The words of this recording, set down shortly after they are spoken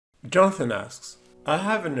Jonathan asks, I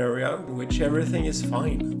have an area in which everything is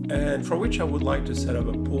fine and for which I would like to set up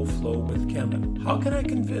a pull flow with kanban. How can I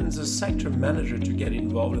convince a sector manager to get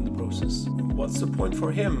involved in the process? What's the point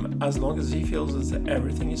for him as long as he feels that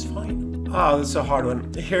everything is fine? That's a hard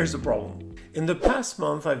one. Here's the problem. In the past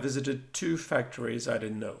month, I visited 2 factories I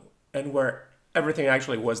didn't know and where everything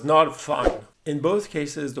actually was not fine. In both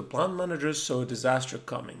cases, the plant managers saw a disaster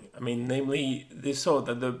coming. Namely, they saw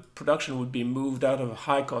that the production would be moved out of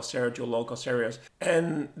high-cost areas to low-cost areas.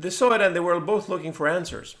 And they saw it and they were both looking for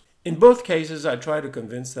answers. In both cases, I tried to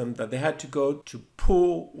convince them that they had to go to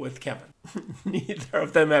pull with kanban. Neither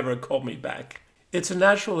of them ever called me back. It's a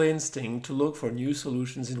natural instinct to look for new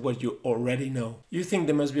solutions in what you already know. You think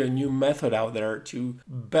there must be a new method out there to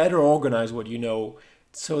better organize what you know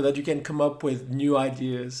so that you can come up with new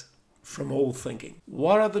ideas from old thinking.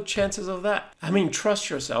 What are the chances of that? Trust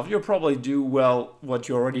yourself. You'll probably do well what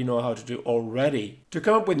you already know how to do already. To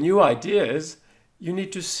come up with new ideas, you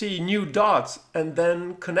need to see new dots and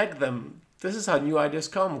then connect them. This is how new ideas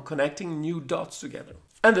come, connecting new dots together.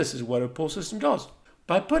 And this is what a pull system does.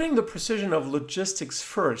 By putting the precision of logistics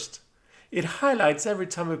first, it highlights every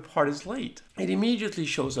time a part is late. It immediately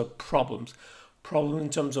shows up problems in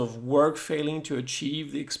terms of work failing to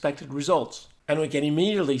achieve the expected results. And we can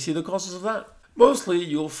immediately see the causes of that. Mostly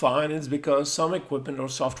you'll find it's because some equipment or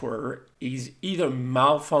software is either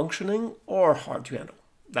malfunctioning or hard to handle.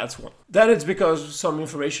 That's one. Then it's because some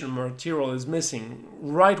information or material is missing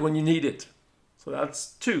right when you need it. So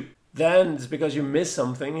that's 2. Then it's because you miss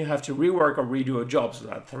something, you have to rework or redo a job, so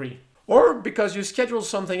that's 3. Or because you schedule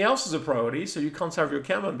something else as a priority, so you can't serve your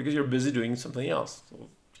kanban because you're busy doing something else. So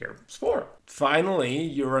here's 4. Finally,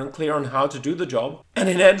 you're unclear on how to do the job, and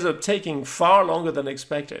it ends up taking far longer than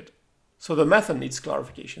expected. So the method needs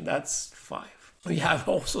clarification. That's 5. We have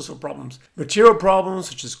all sorts of problems. Material problems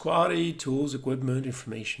such as quality, tools, equipment,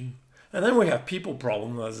 information. And then we have people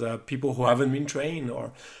problems, as people who haven't been trained,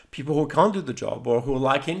 or people who can't do the job, or who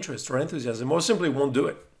lack interest or enthusiasm, or simply won't do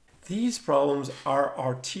it. These problems are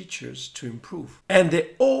our teachers to improve, and they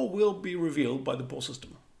all will be revealed by the pull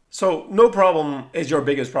system. So no problem is your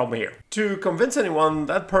biggest problem here. To convince anyone,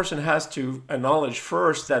 that person has to acknowledge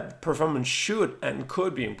first that performance should and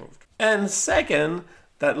could be improved. And second,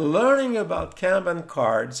 that learning about kanban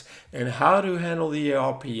cards and how to handle the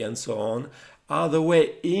ERP and so on are the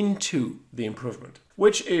way into the improvement.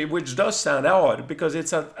 Which does sound odd because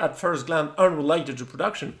it's at first glance unrelated to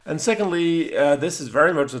production. And secondly, this is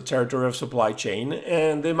very much the territory of supply chain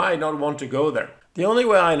and they might not want to go there. The only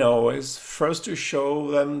way I know is first to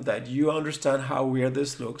show them that you understand how weird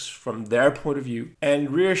this looks from their point of view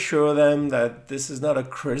and reassure them that this is not a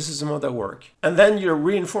criticism of their work. And then you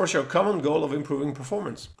reinforce your common goal of improving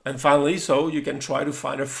performance. And finally, so you can try to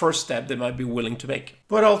find a first step they might be willing to make.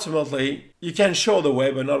 But ultimately, you can show the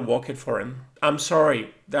way but not walk it for him. I'm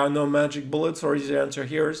sorry, there are no magic bullets or easy answer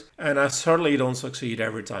here, and I certainly don't succeed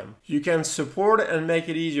every time. You can support and make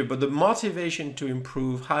it easier, but the motivation to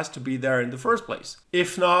improve has to be there in the first place.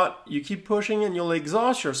 If not, you keep pushing and you'll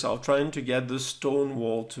exhaust yourself trying to get the stone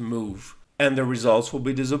wall to move, and the results will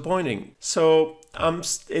be disappointing. So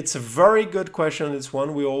it's a very good question. It's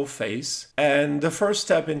one we all face. And the first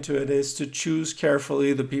step into it is to choose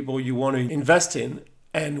carefully the people you want to invest in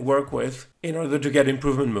and work with in order to get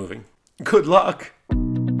improvement moving. Good luck!